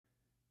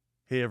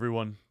Hey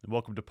everyone, and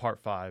welcome to part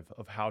 5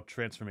 of How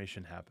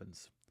Transformation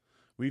Happens.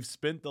 We've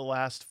spent the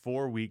last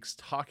 4 weeks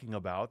talking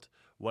about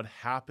what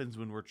happens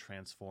when we're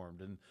transformed.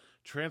 And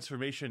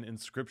transformation in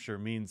Scripture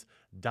means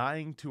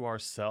dying to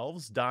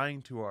ourselves,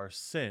 dying to our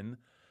sin,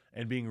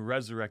 and being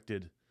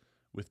resurrected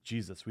with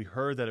Jesus. We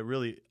heard that it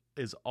really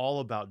is all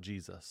about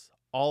Jesus,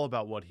 all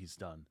about what he's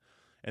done.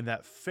 And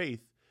that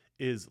faith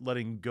is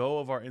letting go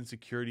of our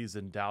insecurities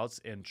and doubts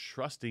and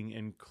trusting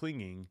and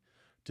clinging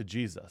to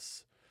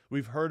Jesus.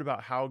 We've heard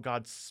about how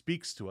God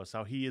speaks to us,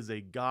 how he is a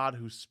God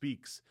who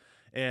speaks.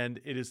 And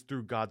it is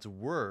through God's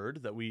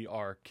word that we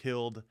are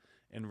killed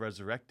and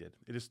resurrected.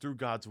 It is through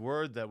God's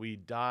word that we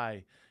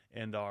die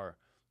and are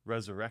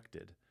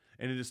resurrected.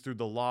 And it is through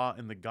the law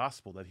and the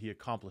gospel that he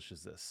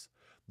accomplishes this.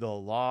 The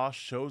law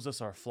shows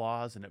us our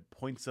flaws and it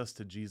points us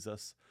to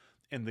Jesus.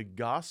 And the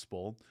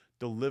gospel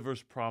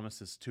delivers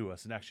promises to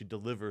us and actually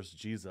delivers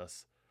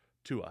Jesus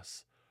to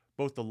us.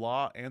 Both the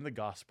law and the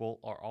gospel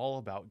are all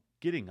about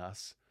getting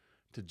us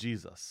to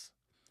Jesus.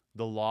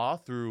 The law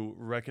through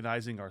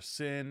recognizing our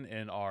sin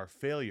and our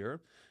failure,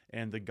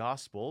 and the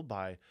gospel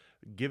by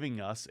giving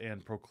us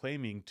and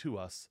proclaiming to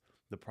us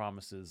the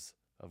promises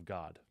of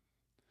God.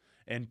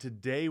 And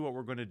today what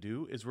we're going to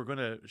do is we're going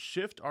to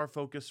shift our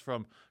focus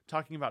from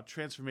talking about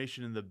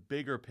transformation in the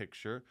bigger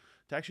picture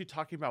to actually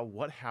talking about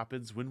what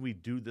happens when we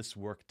do this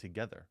work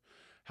together,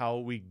 how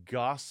we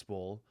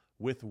gospel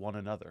with one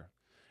another,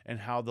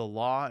 and how the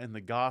law and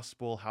the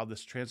gospel, how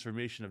this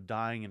transformation of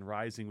dying and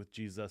rising with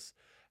Jesus,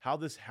 how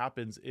this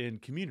happens in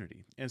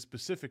community and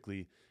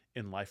specifically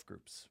in life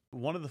groups.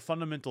 One of the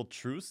fundamental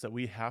truths that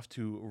we have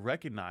to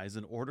recognize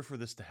in order for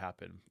this to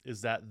happen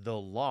is that the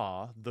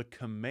law, the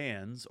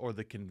commands, or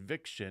the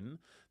conviction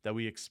that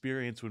we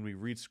experience when we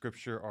read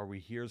scripture or we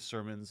hear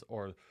sermons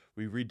or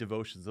we read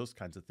devotions, those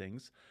kinds of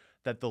things,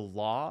 that the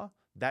law,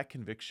 that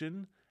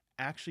conviction,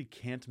 actually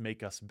can't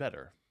make us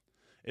better.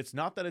 It's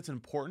not that it's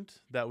important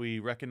that we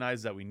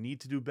recognize that we need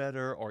to do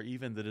better or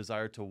even the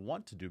desire to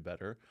want to do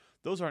better.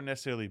 Those aren't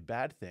necessarily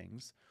bad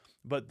things,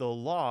 but the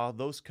law,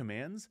 those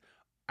commands,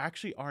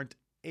 actually aren't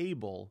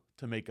able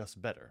to make us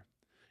better.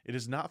 It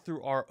is not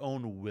through our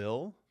own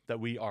will that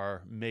we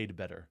are made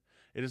better.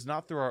 It is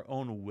not through our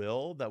own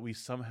will that we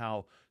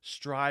somehow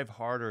strive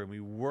harder and we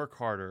work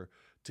harder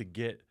to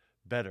get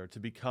better, to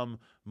become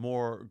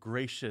more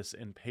gracious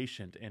and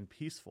patient and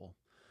peaceful.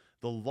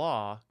 The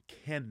law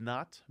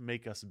cannot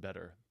make us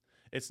better.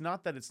 It's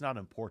not that it's not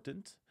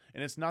important,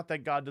 and it's not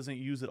that God doesn't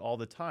use it all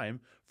the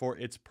time for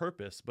its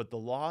purpose, but the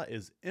law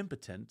is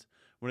impotent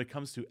when it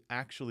comes to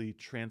actually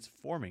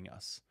transforming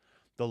us.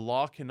 The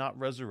law cannot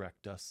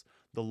resurrect us.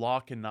 The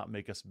law cannot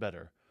make us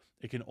better.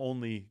 It can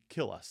only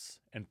kill us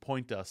and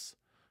point us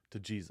to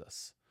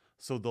Jesus.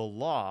 So the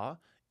law,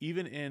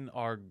 even in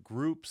our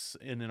groups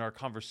and in our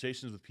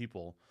conversations with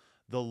people,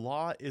 the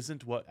law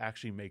isn't what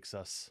actually makes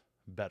us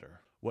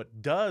better.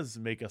 What does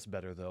make us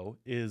better, though,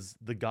 is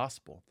the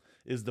gospel,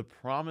 is the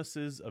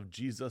promises of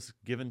Jesus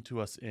given to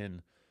us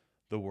in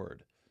the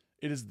word.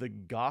 It is the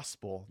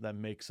gospel that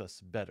makes us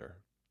better.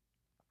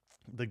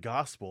 The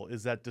gospel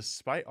is that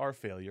despite our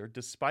failure,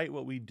 despite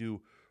what we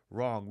do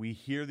wrong, we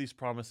hear these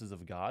promises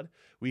of God.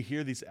 We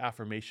hear these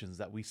affirmations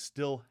that we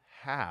still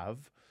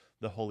have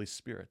the Holy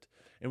Spirit,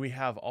 and we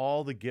have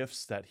all the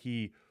gifts that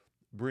he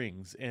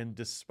brings. And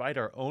despite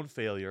our own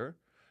failure,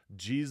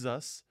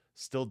 Jesus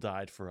still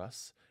died for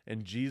us,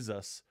 and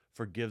Jesus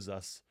forgives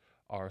us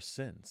our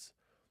sins.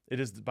 It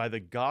is by the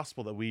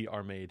gospel that we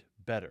are made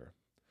better,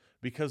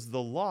 because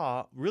the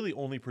law really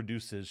only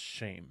produces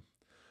shame.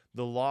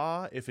 The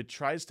law, if it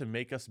tries to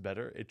make us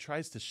better, it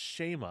tries to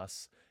shame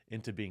us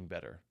into being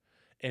better.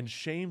 And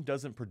shame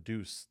doesn't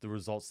produce the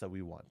results that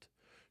we want.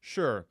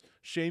 Sure,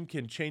 shame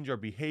can change our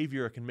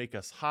behavior, it can make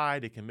us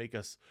hide, it can make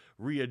us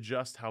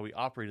readjust how we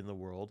operate in the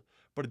world,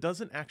 but it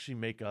doesn't actually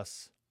make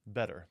us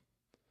better.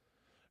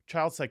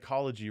 Child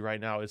psychology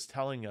right now is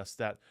telling us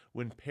that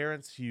when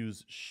parents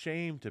use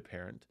shame to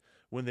parent,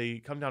 when they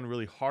come down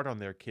really hard on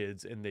their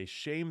kids and they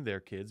shame their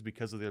kids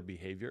because of their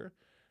behavior,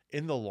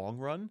 in the long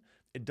run,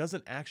 it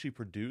doesn't actually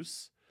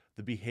produce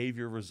the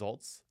behavior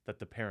results that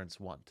the parents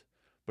want,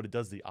 but it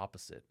does the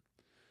opposite.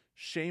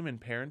 Shame in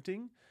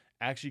parenting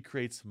actually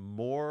creates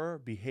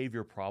more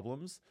behavior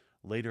problems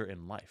later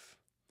in life.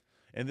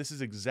 And this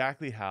is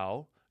exactly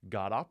how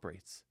God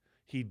operates.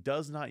 He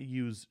does not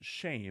use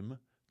shame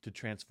to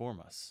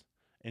transform us.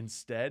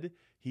 Instead,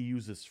 he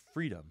uses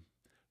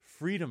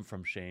freedom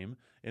from shame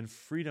and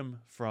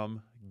freedom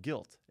from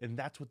guilt. And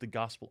that's what the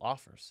gospel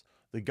offers.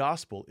 The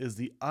gospel is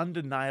the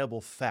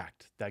undeniable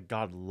fact that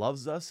God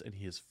loves us and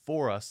he is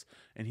for us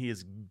and he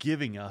is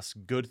giving us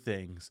good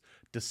things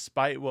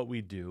despite what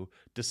we do,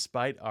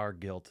 despite our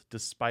guilt,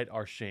 despite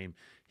our shame.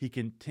 He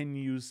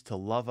continues to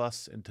love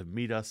us and to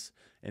meet us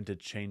and to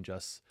change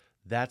us.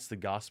 That's the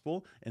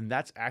gospel, and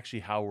that's actually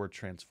how we're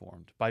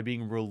transformed, by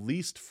being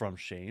released from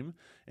shame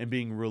and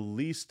being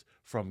released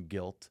from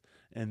guilt,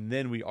 and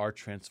then we are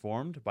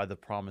transformed by the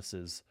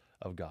promises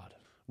of God.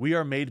 We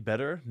are made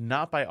better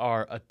not by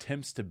our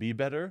attempts to be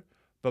better,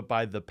 but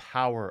by the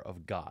power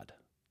of God.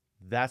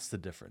 That's the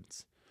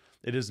difference.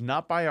 It is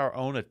not by our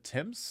own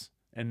attempts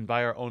and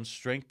by our own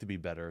strength to be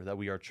better that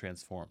we are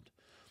transformed.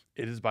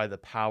 It is by the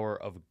power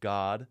of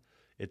God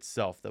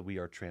itself that we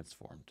are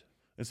transformed.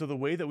 And so the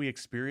way that we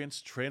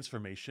experience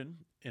transformation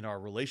in our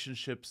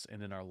relationships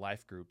and in our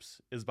life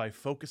groups is by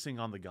focusing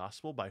on the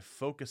gospel, by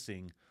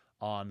focusing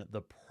on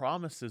the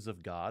promises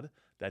of God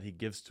that he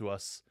gives to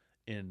us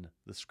in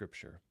the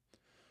scripture.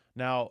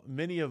 Now,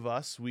 many of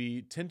us,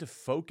 we tend to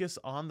focus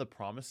on the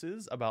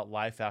promises about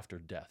life after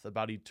death,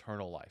 about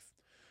eternal life.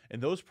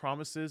 And those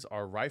promises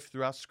are rife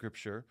throughout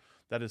scripture.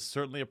 That is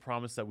certainly a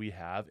promise that we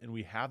have, and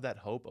we have that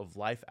hope of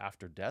life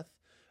after death,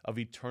 of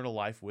eternal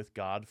life with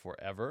God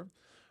forever.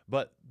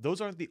 But those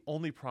aren't the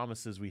only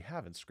promises we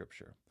have in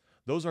scripture.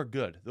 Those are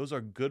good. Those are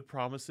good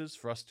promises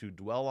for us to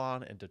dwell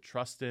on and to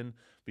trust in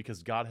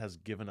because God has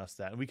given us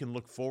that. And we can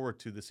look forward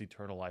to this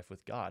eternal life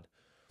with God.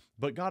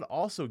 But God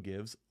also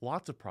gives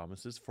lots of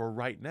promises for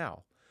right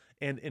now.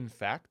 And in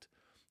fact,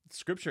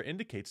 scripture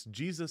indicates,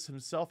 Jesus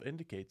himself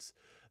indicates,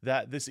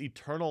 that this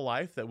eternal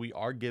life that we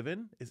are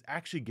given is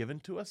actually given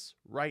to us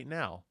right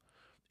now.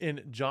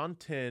 In John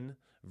 10,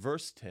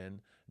 verse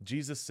 10,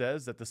 Jesus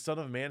says that the Son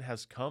of Man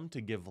has come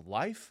to give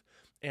life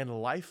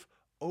and life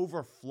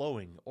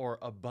overflowing or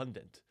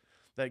abundant.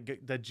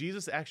 That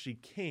Jesus actually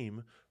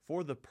came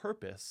for the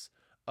purpose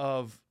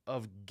of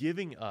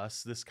giving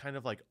us this kind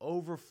of like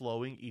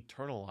overflowing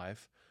eternal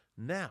life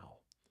now.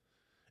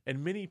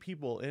 And many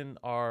people in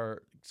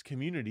our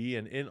community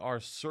and in our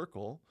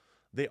circle,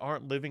 they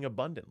aren't living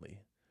abundantly.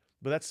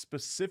 But that's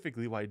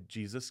specifically why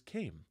Jesus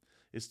came,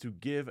 is to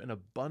give an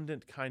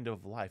abundant kind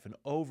of life, an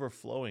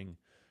overflowing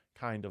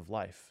kind of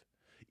life.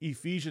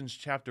 Ephesians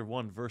chapter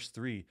 1, verse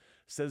 3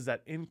 says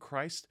that in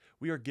Christ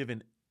we are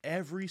given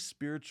every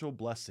spiritual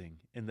blessing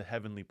in the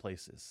heavenly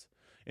places.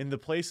 In the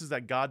places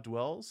that God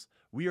dwells,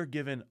 we are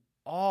given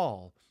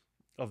all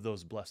of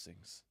those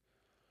blessings.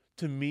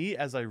 To me,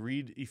 as I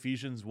read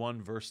Ephesians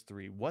 1, verse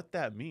 3, what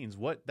that means,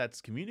 what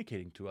that's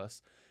communicating to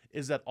us,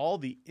 is that all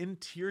the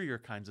interior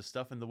kinds of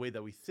stuff and the way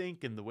that we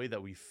think and the way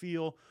that we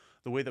feel,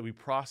 the way that we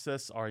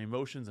process our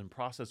emotions and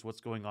process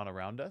what's going on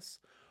around us,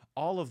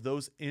 all of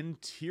those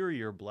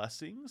interior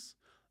blessings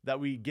that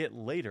we get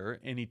later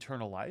in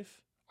eternal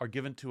life are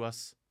given to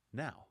us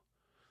now.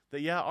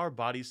 That, yeah, our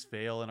bodies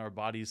fail and our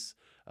bodies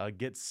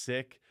get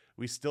sick.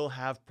 We still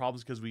have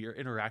problems because we are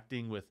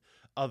interacting with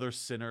other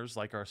sinners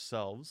like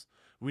ourselves.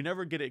 We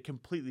never get it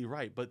completely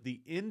right, but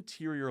the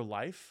interior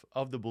life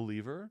of the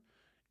believer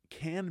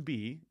can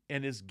be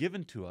and is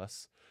given to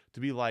us to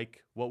be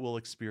like what we'll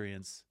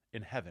experience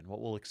in heaven,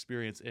 what we'll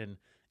experience in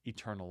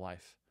eternal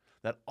life.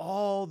 That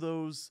all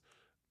those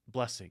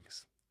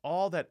blessings,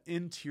 all that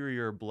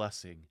interior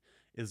blessing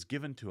is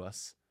given to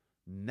us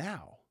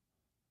now.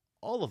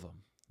 All of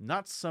them,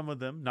 not some of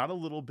them, not a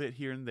little bit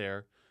here and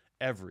there.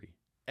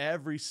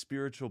 Every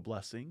spiritual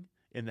blessing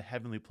in the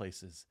heavenly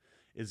places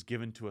is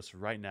given to us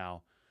right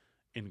now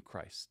in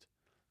Christ.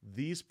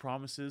 These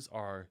promises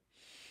are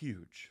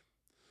huge.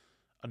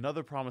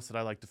 Another promise that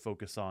I like to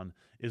focus on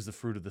is the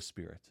fruit of the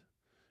Spirit.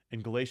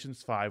 In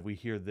Galatians 5, we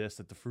hear this,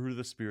 that the fruit of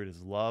the Spirit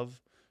is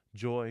love,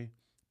 joy,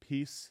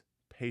 peace,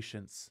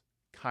 patience,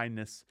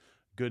 kindness,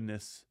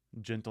 goodness,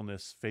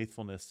 gentleness,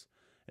 faithfulness,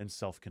 and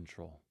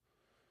self-control.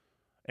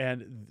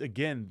 And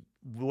again,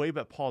 the way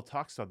that Paul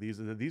talks about these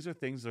is that these are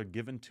things that are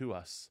given to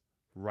us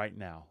right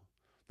now.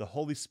 The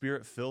Holy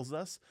Spirit fills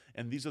us,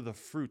 and these are the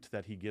fruit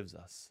that he gives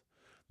us.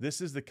 This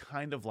is the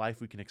kind of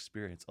life we can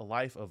experience, a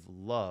life of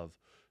love,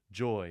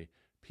 joy,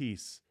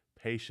 peace,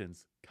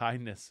 patience,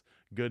 kindness,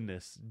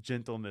 goodness,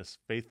 gentleness,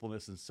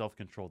 faithfulness, and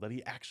self-control, that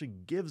he actually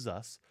gives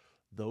us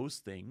those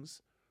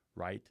things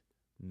right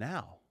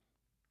now.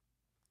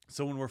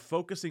 So when we're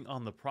focusing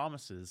on the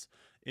promises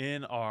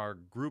in our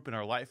group, in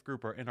our life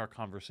group, or in our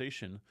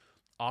conversation,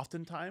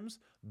 oftentimes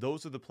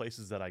those are the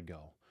places that I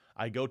go.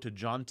 I go to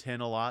John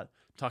 10 a lot,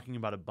 talking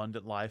about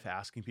abundant life,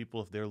 asking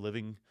people if they're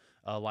living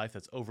a life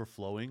that's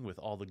overflowing with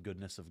all the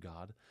goodness of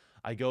God.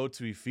 I go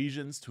to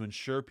Ephesians to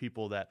ensure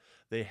people that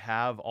they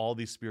have all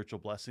these spiritual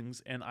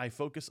blessings, and I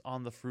focus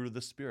on the fruit of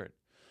the Spirit.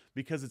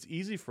 Because it's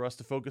easy for us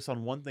to focus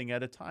on one thing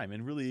at a time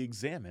and really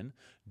examine,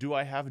 do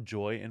I have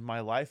joy in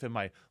my life? Am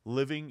I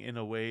living in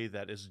a way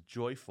that is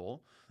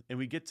joyful? And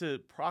we get to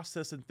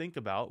process and think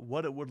about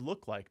what it would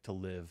look like to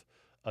live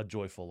a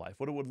joyful life,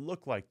 what it would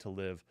look like to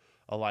live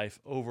a life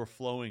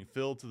overflowing,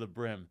 filled to the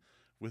brim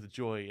with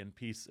joy and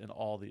peace and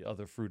all the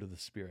other fruit of the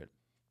Spirit.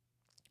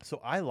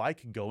 So I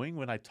like going,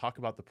 when I talk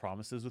about the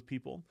promises with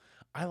people,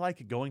 I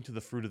like going to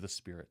the fruit of the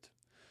Spirit.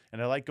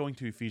 And I like going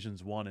to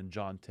Ephesians 1 and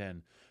John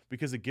 10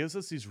 because it gives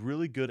us these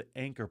really good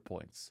anchor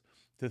points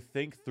to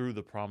think through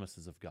the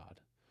promises of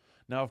God.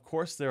 Now, of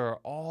course, there are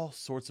all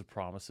sorts of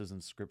promises in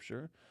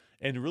Scripture.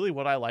 And really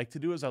what I like to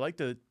do is I like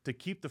to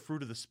keep the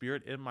fruit of the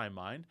Spirit in my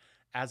mind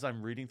as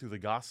I'm reading through the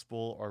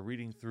gospel or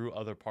reading through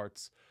other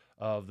parts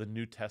of the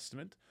New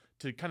Testament,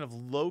 to kind of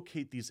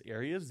locate these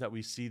areas that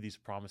we see these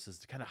promises,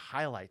 to kind of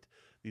highlight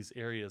these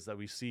areas that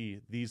we see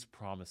these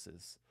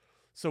promises.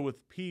 So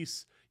with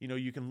peace,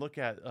 you can look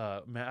at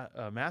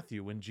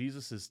Matthew when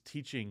Jesus is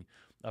teaching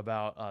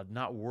about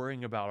not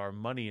worrying about our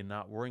money and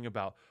not worrying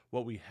about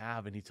what we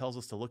have. And he tells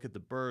us to look at the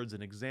birds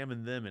and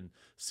examine them and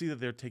see that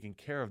they're taken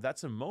care of.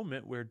 That's a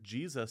moment where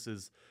Jesus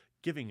is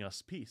giving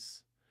us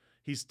peace.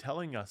 He's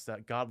telling us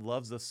that God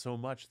loves us so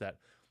much that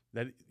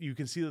you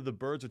can see that the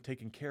birds are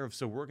taken care of,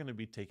 so we're going to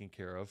be taken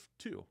care of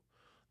too.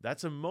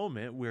 That's a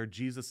moment where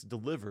Jesus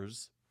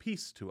delivers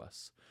peace to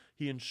us.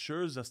 He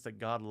ensures us that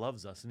God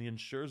loves us, and he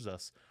ensures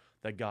us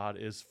that God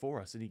is for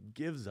us, and he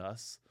gives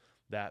us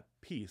that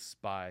peace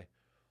by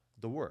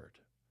the word.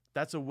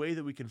 That's a way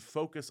that we can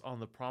focus on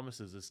the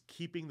promises, is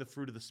keeping the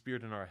fruit of the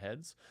Spirit in our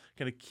heads,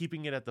 kind of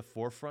keeping it at the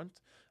forefront,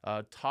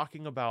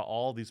 talking about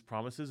all these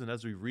promises, and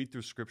as we read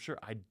through Scripture,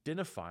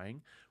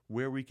 identifying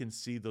where we can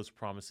see those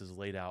promises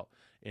laid out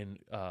in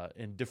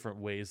different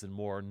ways and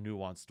more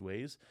nuanced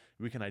ways.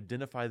 We can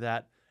identify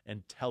that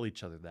and tell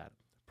each other that,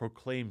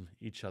 proclaim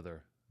each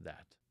other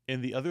that.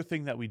 And the other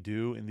thing that we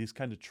do in these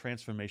kind of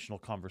transformational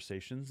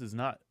conversations is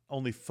not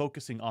only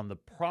focusing on the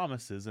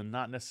promises and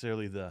not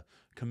necessarily the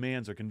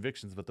commands or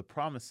convictions, but the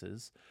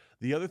promises.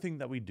 The other thing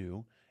that we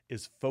do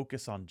is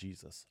focus on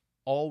Jesus.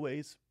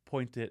 Always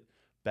point it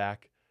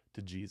back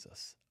to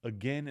Jesus.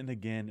 Again and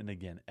again and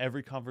again.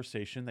 Every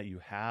conversation that you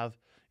have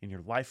in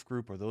your life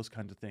group or those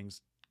kinds of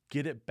things,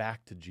 get it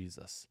back to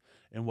Jesus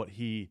and what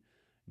he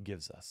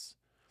gives us.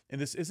 And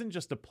this isn't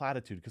just a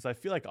platitude, because I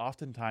feel like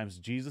oftentimes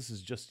Jesus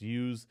is just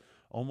used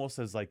almost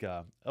as like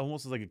a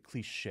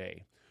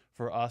cliche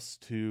for us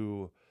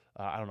to,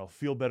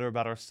 feel better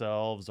about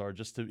ourselves, or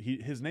just to,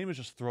 his name is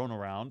just thrown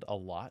around a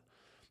lot.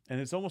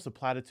 And it's almost a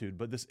platitude,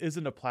 but this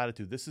isn't a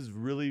platitude. This is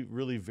really,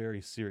 really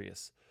very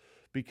serious,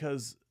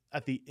 because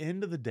at the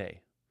end of the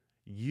day,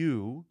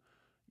 you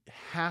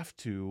have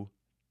to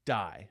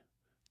die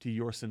to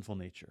your sinful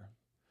nature.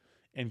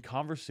 And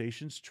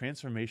conversations,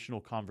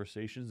 transformational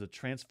conversations, a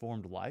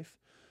transformed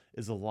life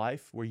is a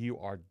life where you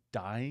are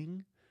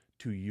dying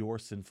to your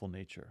sinful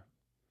nature.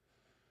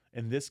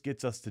 And this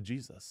gets us to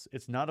Jesus.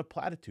 It's not a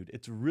platitude.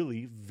 It's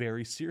really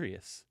very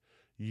serious.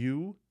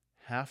 You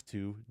have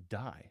to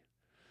die.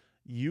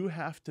 You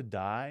have to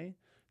die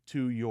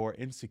to your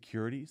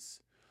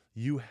insecurities.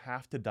 You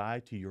have to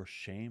die to your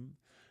shame.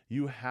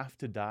 You have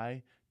to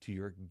die to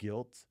your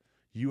guilt.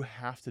 You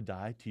have to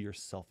die to your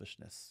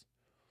selfishness.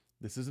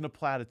 This isn't a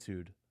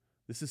platitude.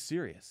 This is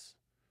serious.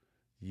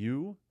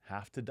 You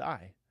have to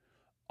die.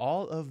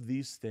 All of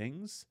these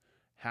things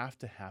have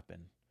to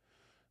happen.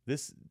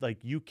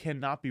 You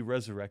cannot be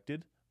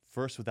resurrected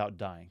first without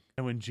dying.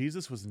 And when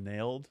Jesus was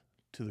nailed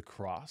to the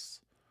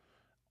cross,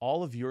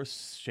 all of your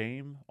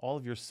shame, all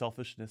of your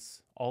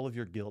selfishness, all of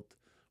your guilt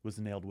was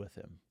nailed with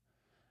him.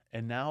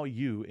 And now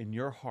you, in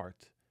your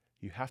heart,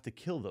 you have to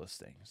kill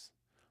those things.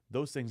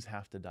 Those things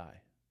have to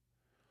die.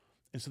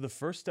 And so the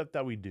first step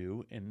that we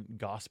do in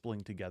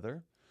gospeling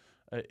together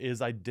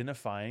is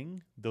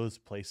identifying those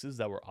places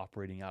that we're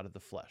operating out of the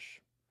flesh.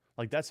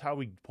 Like, that's how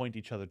we point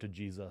each other to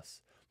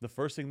Jesus. The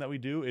first thing that we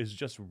do is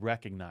just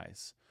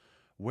recognize,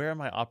 where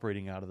am I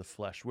operating out of the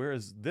flesh? Where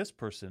is this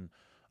person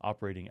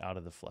operating out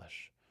of the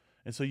flesh?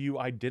 And so you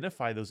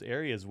identify those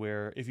areas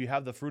where, if you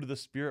have the fruit of the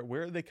Spirit,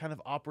 where are they kind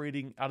of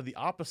operating out of the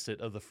opposite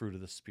of the fruit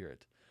of the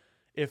Spirit?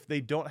 If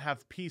they don't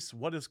have peace,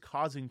 what is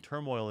causing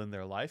turmoil in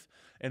their life?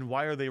 And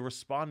why are they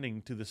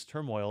responding to this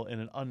turmoil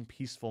in an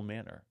unpeaceful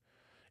manner?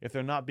 If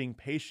they're not being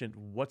patient,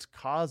 what's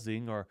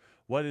causing, or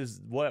why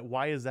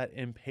is that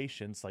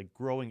impatience like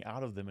growing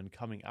out of them and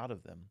coming out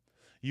of them?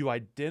 You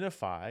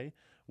identify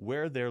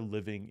where they're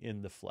living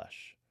in the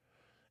flesh.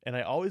 And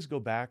I always go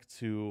back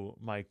to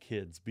my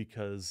kids,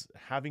 because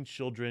having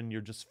children,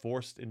 you're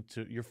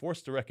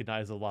forced to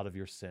recognize a lot of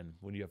your sin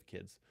when you have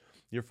kids.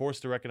 You're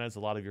forced to recognize a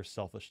lot of your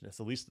selfishness.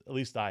 At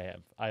least I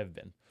have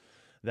been.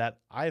 That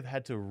I've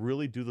had to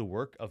really do the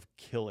work of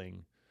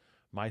killing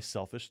my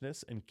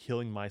selfishness and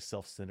killing my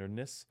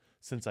self-centeredness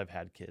since I've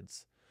had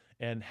kids.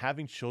 And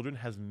having children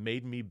has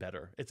made me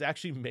better. It's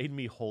actually made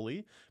me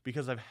holy,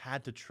 because I've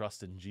had to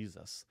trust in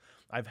Jesus.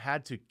 I've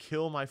had to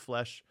kill my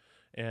flesh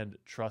and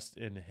trust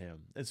in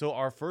him. And so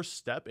our first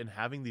step in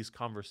having these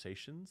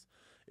conversations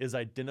is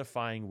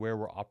identifying where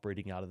we're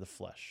operating out of the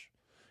flesh,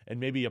 and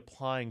maybe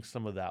applying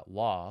some of that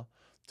law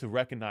to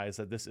recognize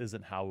that this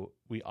isn't how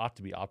we ought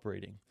to be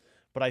operating.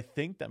 But I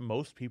think that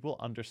most people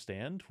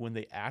understand when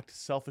they act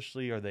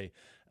selfishly, or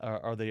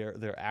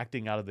they're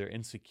acting out of their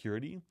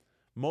insecurity.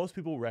 Most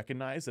people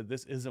recognize that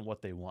this isn't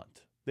what they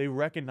want. They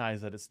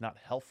recognize that it's not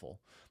helpful.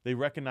 They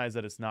recognize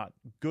that it's not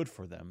good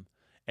for them,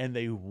 and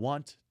they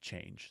want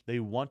change. They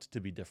want to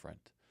be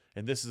different.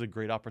 And this is a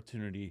great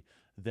opportunity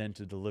then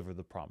to deliver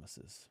the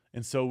promises.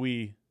 And so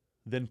we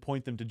then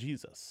point them to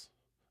Jesus.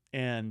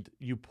 And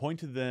you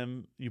point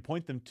them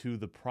to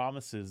the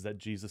promises that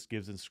Jesus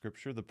gives in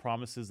Scripture, the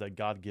promises that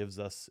God gives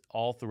us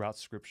all throughout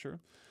Scripture.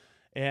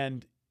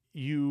 And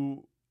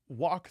you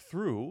walk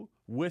through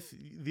with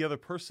the other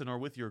person or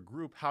with your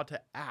group how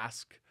to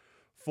ask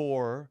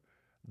for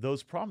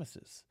those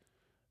promises.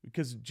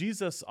 Because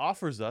Jesus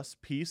offers us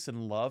peace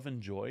and love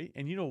and joy.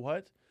 And you know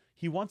what?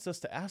 He wants us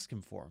to ask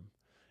him for them.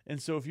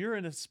 And so if you're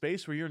in a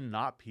space where you're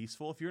not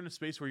peaceful, if you're in a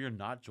space where you're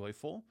not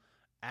joyful,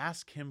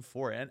 ask him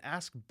for it, and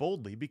ask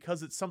boldly,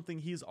 because it's something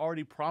he's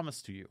already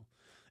promised to you.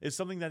 It's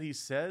something that he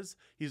says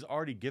he's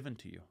already given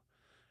to you.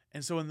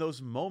 And so in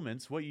those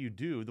moments, what you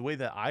do, the way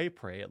that I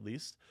pray at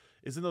least,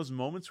 is in those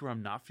moments where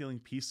I'm not feeling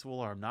peaceful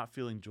or I'm not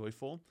feeling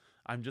joyful,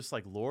 I'm just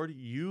like, Lord,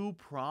 you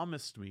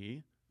promised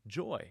me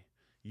joy.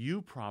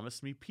 You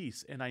promised me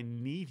peace, and I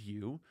need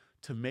you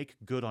to make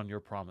good on your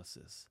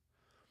promises.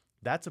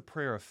 That's a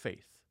prayer of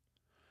faith.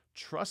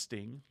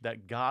 Trusting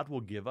that God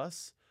will give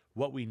us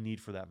what we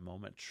need for that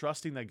moment.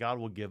 Trusting that God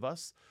will give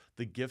us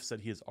the gifts that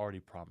he has already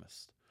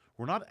promised.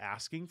 We're not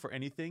asking for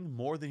anything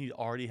more than he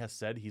already has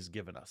said he's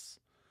given us.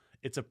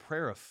 It's a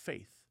prayer of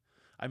faith.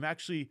 I'm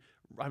actually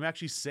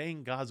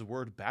saying God's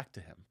word back to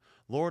him.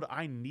 Lord,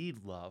 I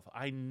need love.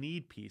 I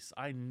need peace.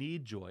 I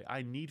need joy.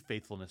 I need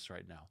faithfulness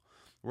right now.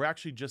 We're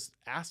actually just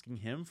asking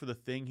him for the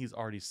thing he's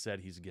already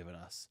said he's given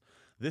us.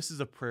 This is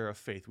a prayer of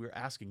faith. We're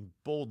asking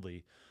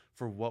boldly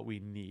for what we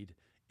need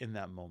in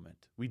that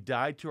moment. We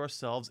die to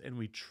ourselves and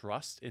we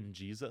trust in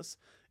Jesus,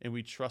 and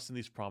we trust in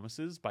these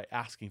promises by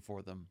asking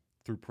for them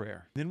through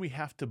prayer. Then we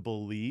have to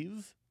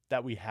believe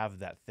that we have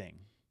that thing.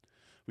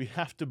 We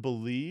have to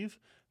believe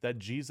that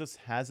Jesus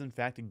has in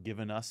fact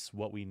given us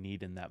what we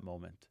need in that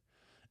moment.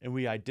 And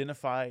we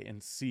identify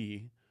and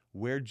see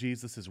where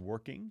Jesus is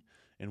working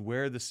and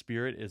where the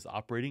Spirit is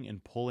operating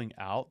and pulling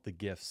out the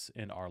gifts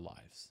in our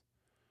lives.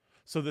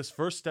 So this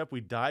first step, we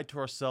die to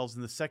ourselves.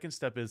 And the second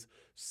step is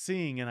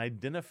seeing and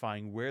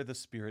identifying where the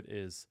Spirit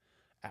is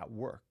at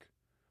work.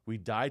 We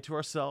die to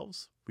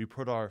ourselves. We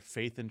put our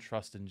faith and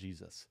trust in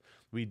Jesus.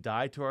 We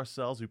die to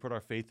ourselves. We put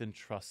our faith and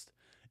trust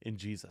in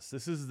Jesus.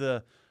 This is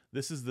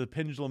the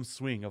pendulum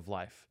swing of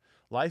life.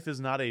 Life is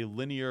not a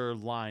linear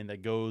line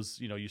that goes,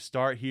 you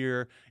start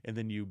here and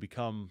then you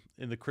become,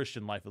 in the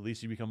Christian life at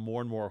least, you become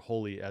more and more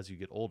holy as you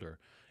get older.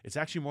 It's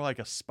actually more like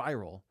a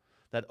spiral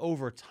that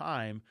over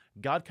time,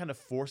 God kind of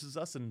forces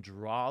us and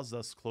draws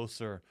us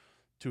closer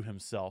to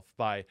himself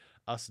by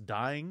us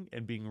dying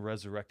and being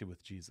resurrected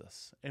with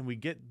Jesus. And we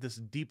get this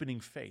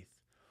deepening faith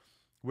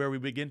where we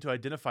begin to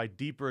identify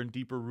deeper and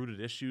deeper rooted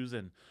issues,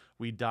 and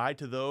we die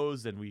to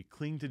those and we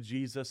cling to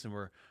Jesus, and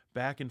we're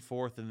back and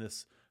forth in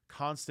this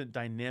constant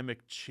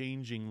dynamic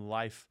changing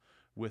life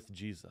with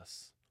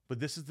Jesus. But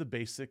this is the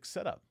basic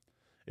setup,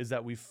 is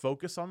that we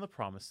focus on the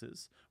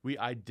promises, we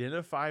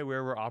identify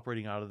where we're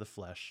operating out of the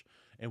flesh,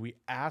 and we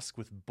ask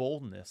with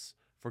boldness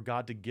for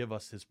God to give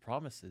us his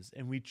promises,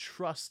 and we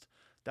trust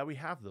that we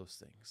have those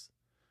things.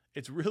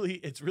 It's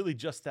really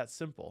just that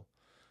simple.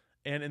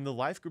 And in the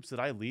life groups that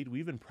I lead,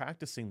 we've been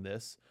practicing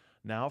this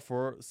now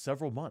for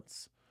several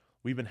months.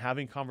 We've been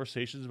having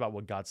conversations about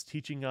what God's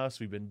teaching us.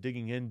 We've been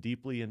digging in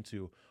deeply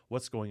into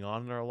what's going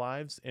on in our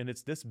lives. And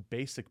it's this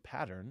basic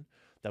pattern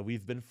that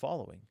we've been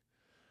following.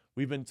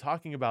 We've been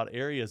talking about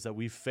areas that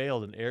we've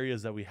failed and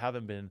areas that we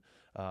haven't been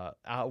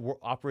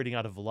operating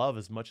out of love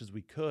as much as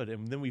we could.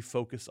 And then we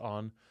focus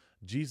on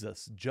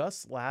Jesus.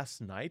 Just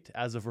last night,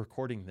 as of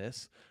recording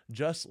this,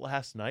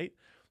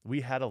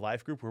 we had a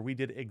life group where we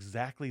did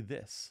exactly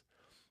this,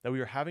 that we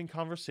were having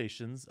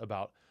conversations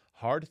about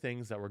hard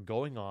things that were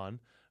going on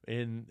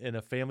in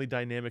a family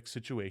dynamic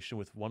situation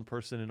with one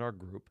person in our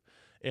group.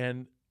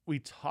 And we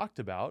talked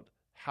about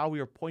how we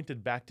are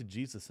pointed back to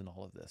Jesus in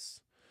all of this.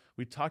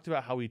 We talked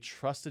about how we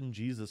trust in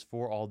Jesus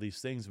for all these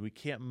things. We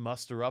can't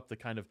muster up the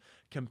kind of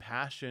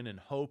compassion and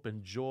hope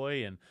and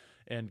joy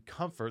and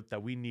comfort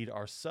that we need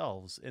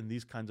ourselves in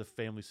these kinds of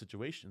family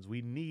situations.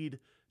 We need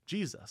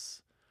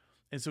Jesus.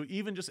 And so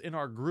even just in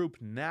our group,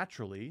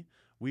 naturally,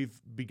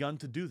 we've begun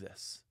to do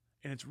this.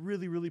 And it's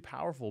really, really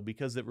powerful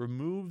because it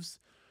removes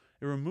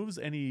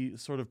any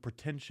sort of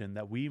pretension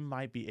that we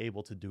might be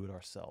able to do it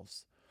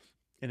ourselves.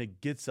 And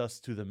it gets us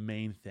to the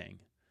main thing,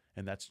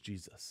 and that's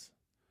Jesus.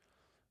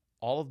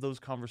 All of those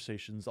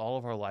conversations, all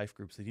of our life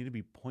groups, they need to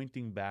be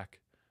pointing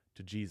back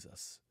to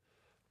Jesus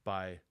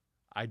by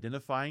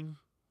identifying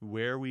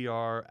where we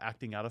are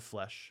acting out of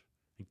flesh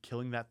and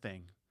killing that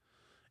thing,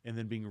 and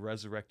then being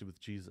resurrected with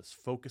Jesus,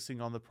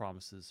 focusing on the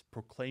promises,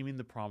 proclaiming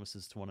the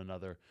promises to one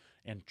another,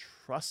 and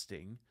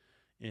trusting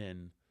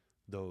in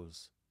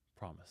those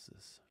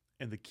promises.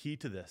 And the key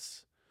to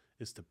this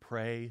is to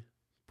pray,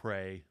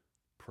 pray,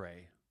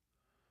 pray.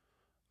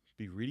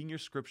 Be reading your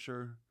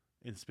scripture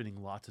and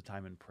spending lots of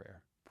time in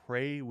prayer.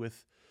 Pray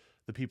with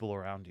the people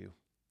around you.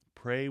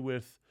 Pray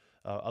with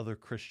other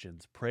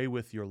Christians. Pray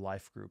with your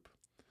life group,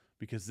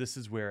 because this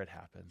is where it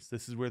happens.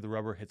 This is where the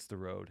rubber hits the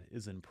road,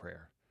 is in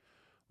prayer.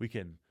 We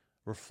can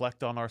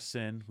reflect on our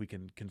sin, we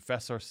can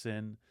confess our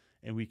sin,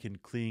 and we can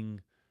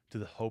cling to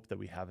the hope that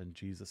we have in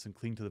Jesus and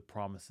cling to the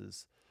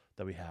promises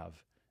that we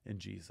have in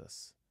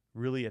Jesus.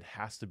 Really, it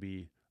has to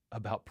be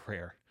about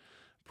prayer.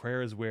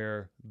 Prayer is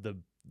where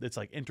it's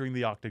like entering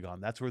the octagon.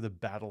 That's where the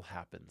battle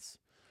happens,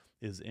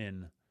 is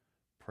in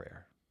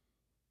prayer.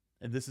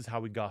 And this is how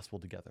we gospel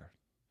together.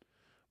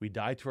 We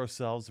die to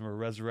ourselves and we're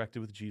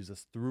resurrected with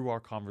Jesus through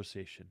our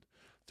conversation,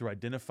 through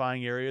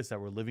identifying areas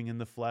that we're living in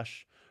the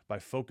flesh, by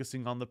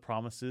focusing on the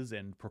promises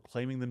and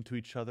proclaiming them to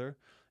each other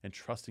and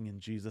trusting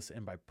in Jesus,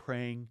 and by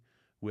praying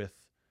with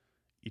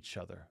each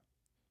other.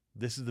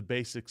 This is the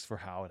basics for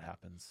how it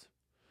happens.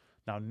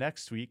 Now,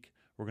 next week,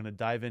 we're going to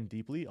dive in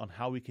deeply on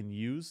how we can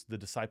use the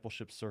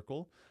discipleship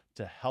circle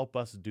to help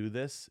us do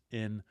this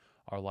in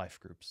our life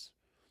groups.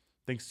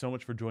 Thanks so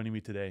much for joining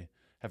me today.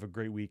 Have a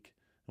great week,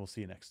 and we'll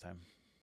see you next time.